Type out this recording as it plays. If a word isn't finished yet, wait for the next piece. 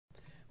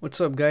What's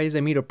up guys,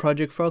 I made a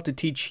project file to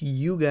teach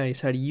you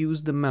guys how to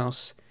use the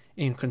mouse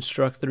in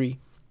Construct 3.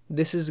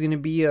 This is going to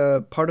be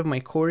a part of my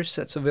course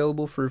that's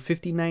available for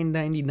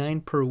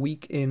 $59.99 per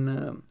week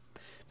in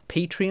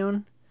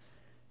Patreon.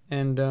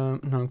 And no,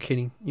 I'm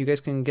kidding. You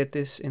guys can get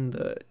this in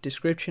the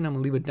description. I'm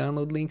going to leave a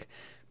download link.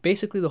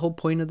 Basically, the whole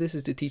point of this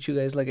is to teach you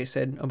guys, like I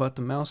said, about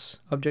the mouse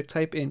object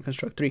type in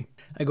Construct 3.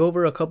 I go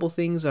over a couple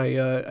things.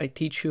 I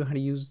teach you how to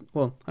use,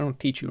 well, I don't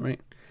teach you,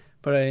 right?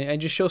 But I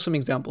just show some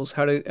examples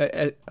how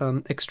to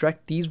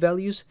extract these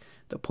values,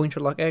 the pointer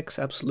lock X,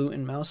 absolute,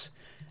 and mouse.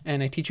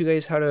 And I teach you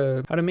guys how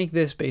to make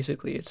this.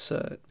 Basically, it's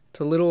a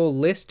little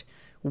list.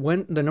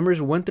 When the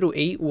numbers 1 through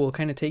 8 will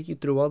kind of take you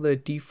through all the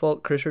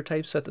default cursor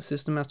types that the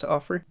system has to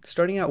offer.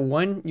 Starting at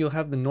 1, you'll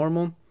have the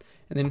normal,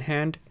 and then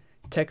hand,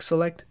 text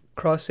select,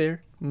 crosshair,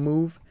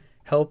 move,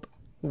 help,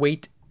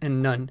 wait,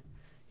 and none.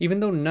 Even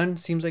though none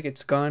seems like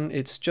it's gone,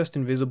 it's just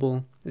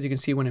invisible. As you can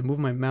see, when I move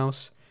my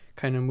mouse,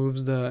 kind of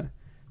moves the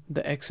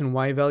X and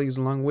Y values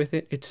along with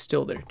it, it's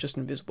still there, just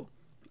invisible.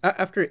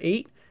 After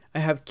 8, I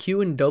have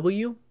Q and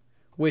W,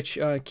 which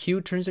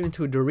Q turns it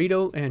into a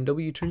Dorito and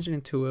W turns it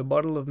into a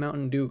bottle of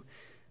Mountain Dew.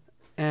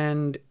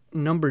 And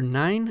number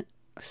 9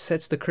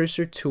 sets the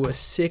cursor to a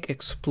sick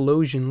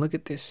explosion. Look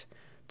at this.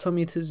 Tell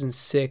me it isn't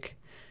sick.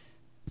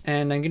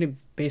 And I'm going to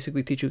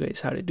basically teach you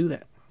guys how to do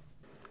that.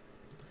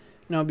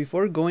 Now,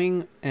 before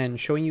going and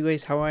showing you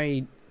guys how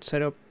I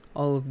set up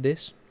all of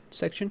this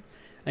section,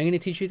 I'm going to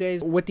teach you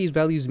guys what these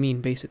values mean,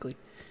 basically.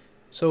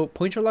 So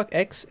pointer lock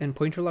X and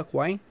pointer lock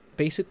Y,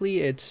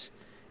 basically it's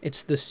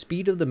the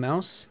speed of the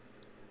mouse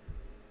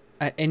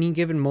at any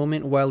given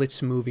moment while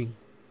it's moving.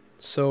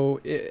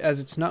 So as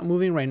it's not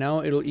moving right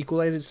now, it'll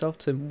equalize itself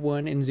to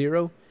 1 and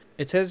 0.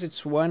 It says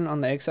it's 1 on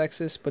the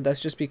X-axis, but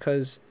that's just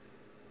because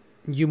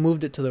you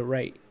moved it to the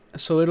right.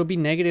 So it'll be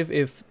negative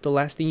if the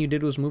last thing you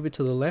did was move it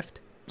to the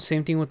left.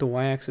 Same thing with the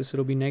Y-axis.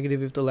 It'll be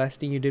negative if the last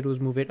thing you did was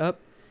move it up,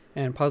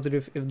 and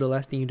positive if the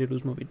last thing you did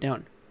was move it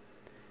down.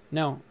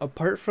 Now,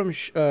 apart from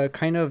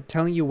kind of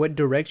telling you what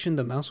direction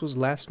the mouse was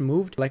last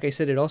moved, like I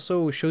said, it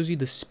also shows you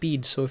the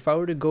speed. So if I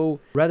were to go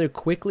rather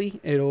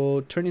quickly,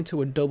 it'll turn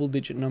into a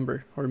double-digit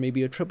number, or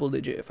maybe a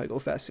triple-digit if I go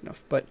fast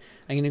enough. But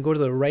I'm going to go to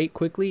the right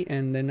quickly,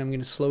 and then I'm going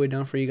to slow it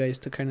down for you guys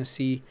to kind of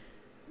see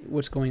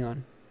what's going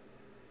on.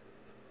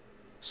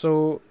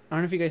 So, I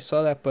don't know if you guys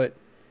saw that, but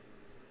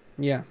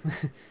yeah,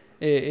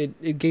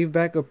 it gave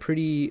back a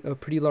pretty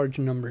large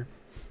number.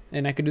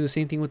 And I could do the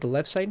same thing with the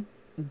left side,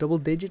 double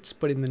digits,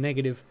 but in the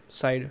negative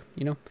side,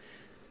 you know.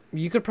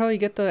 You could probably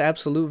get the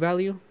absolute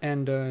value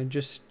and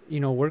just, you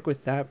know, work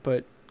with that,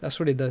 but that's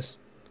what it does.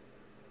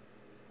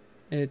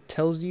 It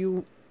tells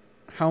you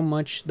how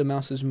much the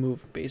mouse has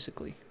moved,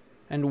 basically,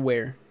 and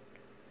where.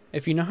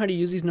 If you know how to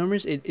use these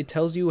numbers, it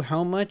tells you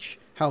how much,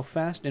 how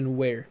fast, and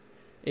where.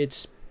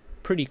 It's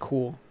pretty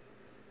cool,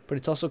 but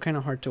it's also kind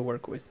of hard to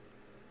work with.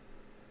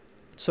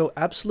 So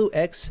absolute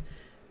X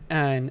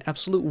and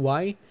absolute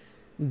Y,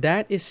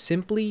 that is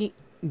simply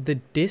the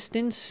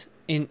distance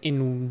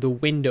in the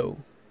window.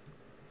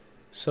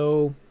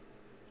 So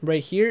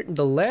right here,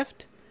 the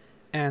left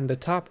and the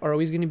top are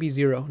always going to be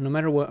 0, no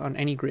matter what, on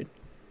any grid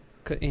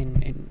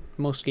in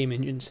most game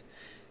engines.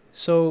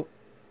 So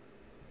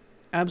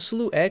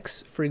absolute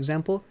X, for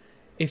example,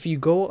 if you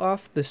go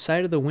off the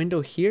side of the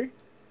window here,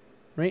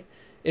 right,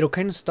 it'll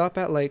kind of stop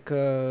at like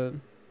you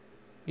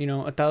know,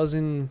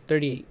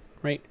 1038,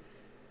 right?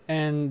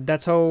 And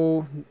that's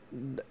how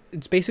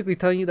it's basically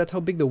telling you that's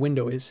how big the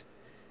window is.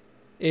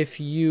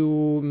 If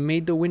you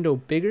made the window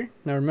bigger,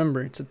 now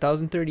remember, it's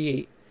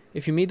 1038.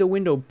 If you made the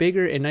window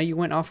bigger and now you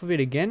went off of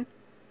it again,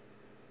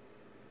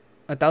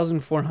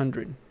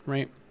 1400,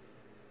 right?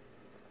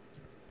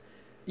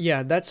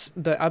 Yeah, that's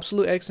the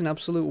absolute X and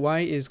absolute Y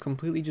is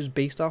completely just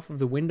based off of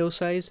the window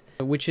size,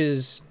 which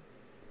is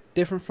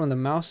different from the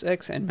mouse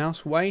X and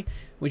mouse Y,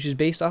 which is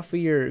based off of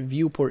your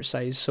viewport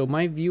size. So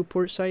my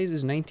viewport size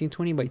is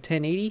 1920 by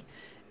 1080,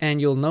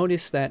 and you'll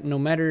notice that no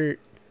matter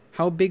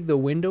how big the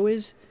window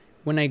is,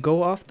 when I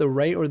go off the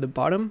right or the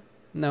bottom,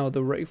 now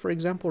the right, for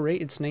example, right,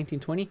 it's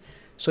 1920.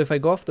 So if I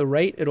go off the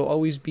right, it'll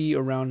always be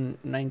around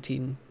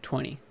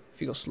 1920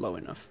 if you go slow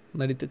enough.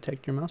 Let it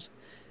detect your mouse,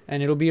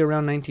 and it'll be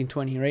around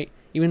 1920, right?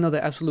 Even though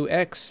the absolute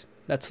X,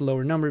 that's a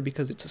lower number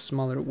because it's a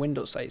smaller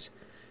window size.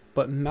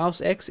 But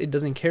mouse X, it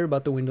doesn't care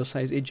about the window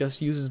size, it just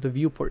uses the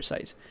viewport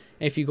size.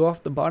 And if you go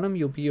off the bottom,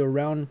 you'll be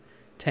around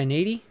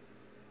 1080,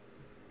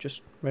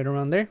 just right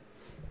around there.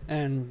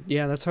 And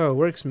yeah, that's how it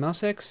works.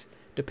 Mouse X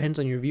depends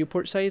on your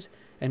viewport size,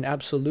 and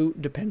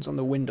absolute depends on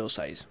the window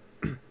size.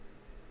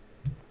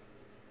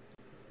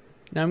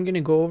 Now I'm going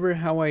to go over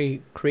how I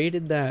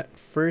created that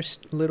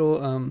first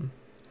little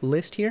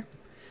list here.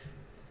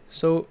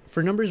 So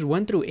for numbers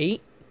 1 through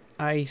 8,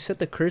 I set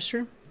the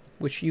cursor,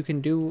 which you can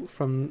do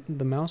from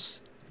the mouse,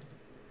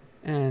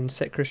 and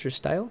set cursor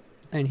style,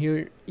 and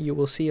here you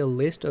will see a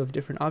list of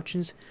different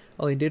options.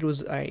 All I did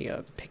was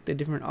I picked a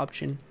different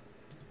option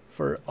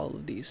for all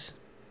of these,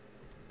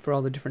 for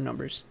all the different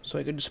numbers, so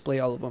I could display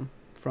all of them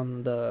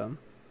from the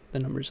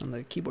numbers on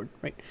the keyboard,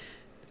 right?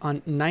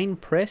 On 9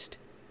 pressed,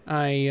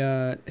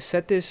 I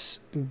set this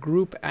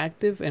group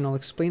active, and I'll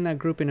explain that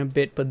group in a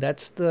bit, but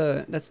that's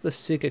the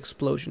sick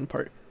explosion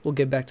part. We'll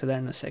get back to that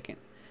in a second.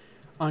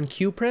 On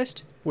Q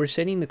pressed, we're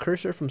setting the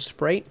cursor from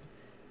sprite,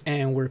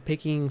 and we're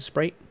picking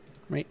sprite,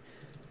 right?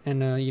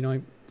 And you know,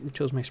 I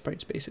chose my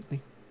sprites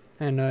basically.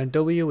 And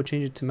W will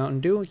change it to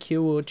Mountain Dew,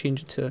 Q will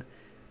change it to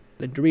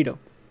the Dorito.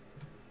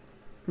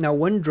 Now,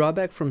 one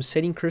drawback from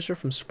setting cursor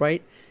from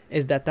sprite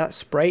is that that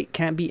sprite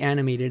can't be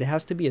animated. It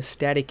has to be a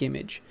static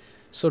image.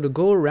 So to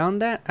go around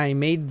that, I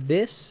made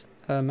this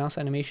mouse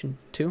animation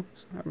 2.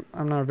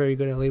 I'm not very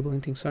good at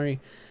labeling things,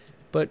 sorry.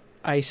 But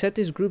I set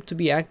this group to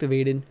be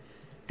activated,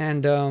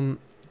 and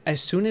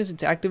as soon as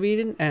it's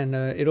activated, and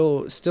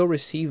it'll still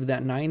receive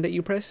that 9 that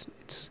you press.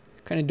 It's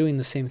kind of doing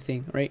the same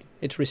thing, right?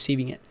 It's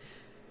receiving it.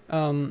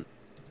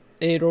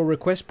 It'll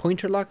request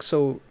pointer lock,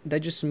 so that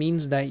just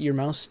means that your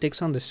mouse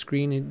sticks on the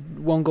screen. It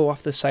won't go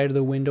off the side of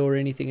the window or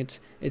anything.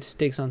 It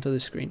sticks onto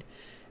the screen.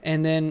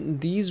 And then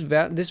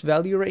this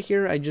value right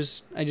here, I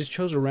just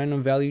chose a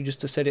random value just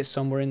to set it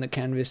somewhere in the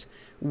canvas.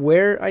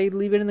 Where I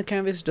leave it in the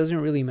canvas doesn't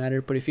really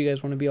matter, but if you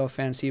guys want to be all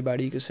fancy about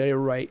it, you can set it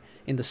right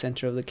in the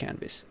center of the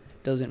canvas.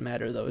 Doesn't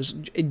matter though.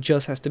 It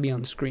just has to be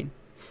on the screen.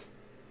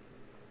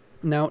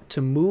 Now,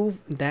 to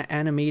move that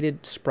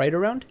animated sprite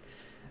around,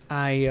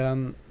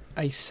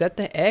 I set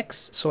the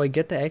X, so I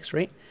get the X,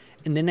 right?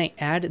 And then I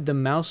add the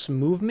mouse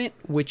movement,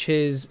 which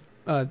is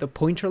the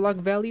pointer lock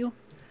value.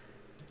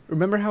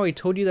 Remember how I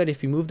told you that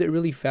if you moved it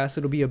really fast,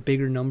 it'll be a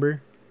bigger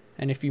number,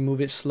 and if you move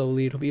it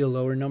slowly, it'll be a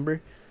lower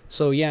number.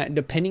 So yeah,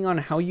 depending on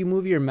how you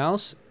move your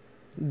mouse,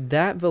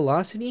 that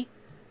velocity,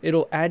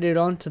 it'll add it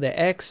on to the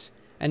X,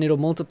 and it'll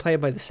multiply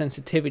it by the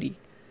sensitivity.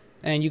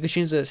 And you can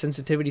change the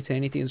sensitivity to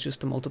anything. It's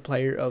just a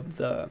multiplier of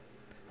the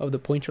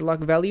pointer lock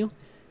value.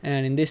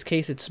 And in this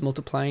case, it's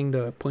multiplying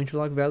the pointer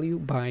lock value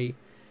by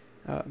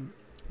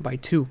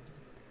 2.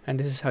 And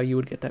this is how you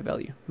would get that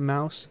value.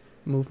 Mouse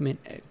movement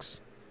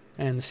X.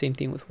 And the same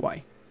thing with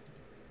Y.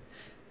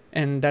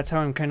 And that's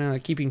how I'm kind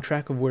of keeping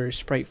track of where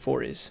Sprite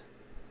 4 is.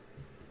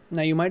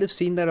 Now, you might have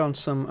seen that on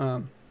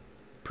some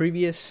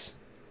previous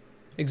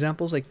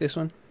examples like this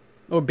one.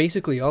 Or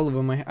basically all of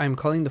them. I'm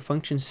calling the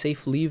function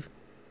safe leave.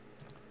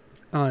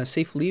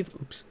 Safe leave.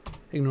 Oops.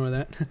 Ignore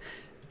that.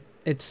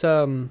 It's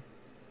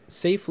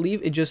safe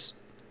leave. It just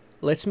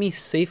lets me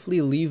safely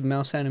leave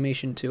mouse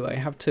animation 2. I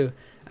have to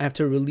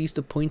release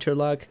the pointer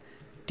lock,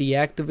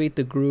 deactivate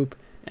the group,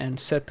 and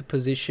set the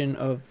position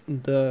of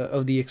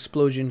the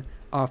explosion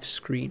off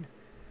screen.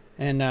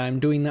 And I'm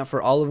doing that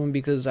for all of them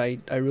because I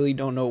really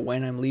don't know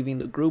when I'm leaving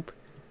the group,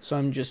 so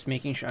I'm just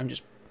making sure I'm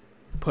just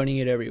putting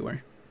it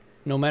everywhere.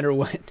 No matter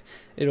what,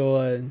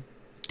 it'll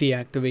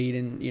deactivate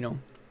and, you know,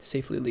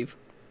 safely leave.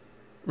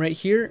 Right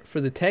here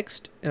for the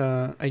text,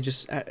 I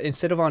just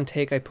instead of on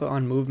take, I put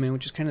on movement,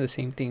 which is kind of the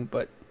same thing,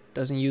 but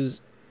doesn't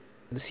use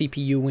the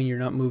CPU when you're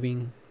not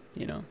moving.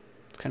 You know,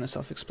 it's kind of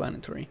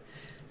self-explanatory.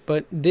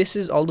 But this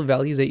is all the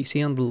values that you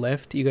see on the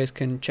left. You guys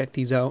can check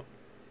these out,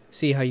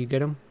 see how you get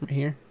them right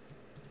here.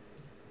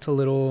 It's a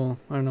little,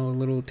 I don't know, a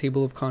little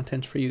table of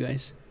contents for you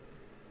guys.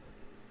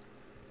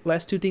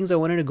 Last two things I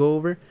wanted to go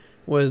over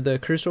was the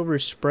cursor over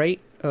sprite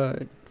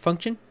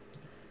function.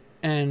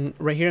 And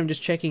right here I'm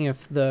just checking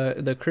if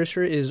the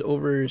cursor is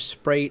over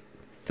sprite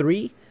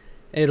 3,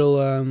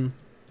 it'll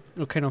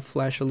kind of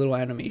flash a little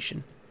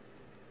animation.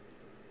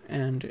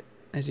 And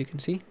as you can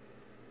see,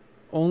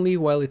 only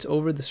while it's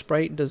over the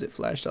sprite does it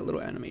flash that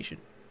little animation.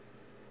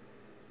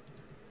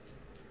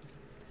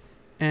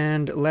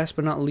 And last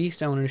but not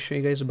least, I wanted to show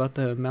you guys about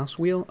the mouse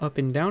wheel up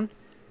and down.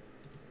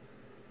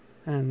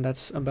 And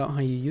that's about how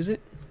you use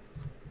it.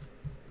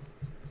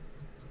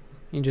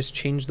 You just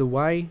change the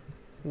Y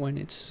when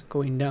it's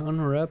going down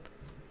or up.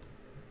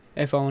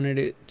 If I wanted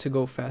it to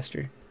go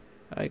faster,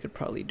 I could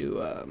probably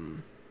do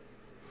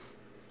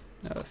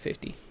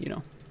 50, you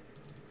know.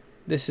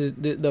 This is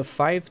the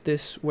 5,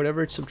 this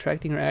whatever it's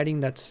subtracting or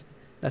adding, that's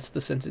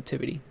the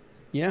sensitivity.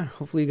 Yeah,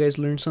 hopefully you guys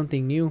learned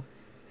something new,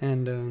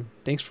 and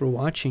thanks for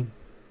watching.